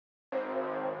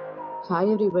Hi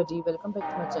everybody, welcome back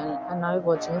to my channel and now you're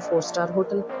watching a 4-star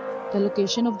hotel. The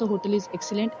location of the hotel is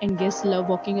excellent and guests love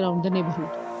walking around the neighborhood.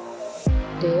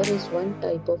 There is one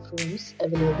type of rooms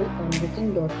available on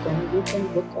booking.com. You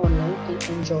can book online and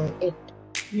enjoy it.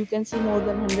 You can see more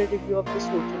than 100 reviews of this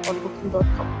hotel on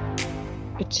booking.com.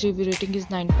 Its review rating is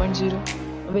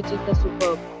 9.0, which is the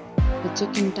superb. The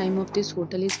check-in time of this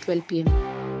hotel is 12 p.m.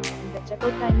 The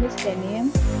checkout time is 10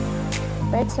 a.m.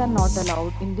 Pets are not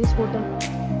allowed in this hotel.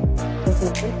 The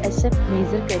hotel accepts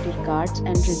major credit cards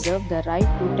and reserves the right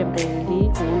to temporarily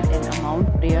hold an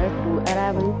amount prior to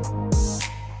arrival.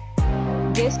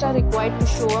 Guests are required to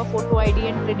show a photo ID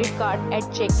and credit card at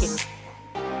check-in.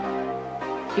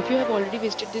 If you have already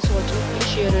visited this hotel, please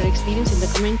share your experience in the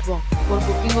comment box. For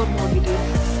booking or more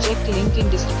details, check link in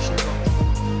description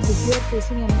box. If you are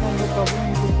facing any kind of problem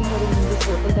in booking or in this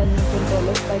hotel, then you can tell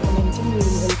us by commenting. We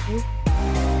will help you.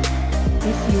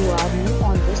 If you are new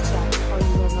on this channel or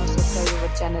you have not subscribed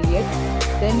our channel yet,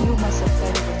 then you must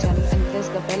subscribe our channel and press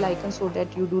the bell icon so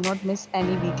that you do not miss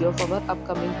any video of our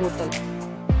upcoming hotel.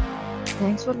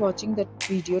 Thanks for watching that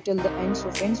video till the end.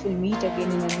 So friends, will meet again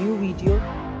in a new video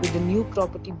with a new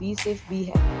property. Be safe, be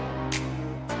happy.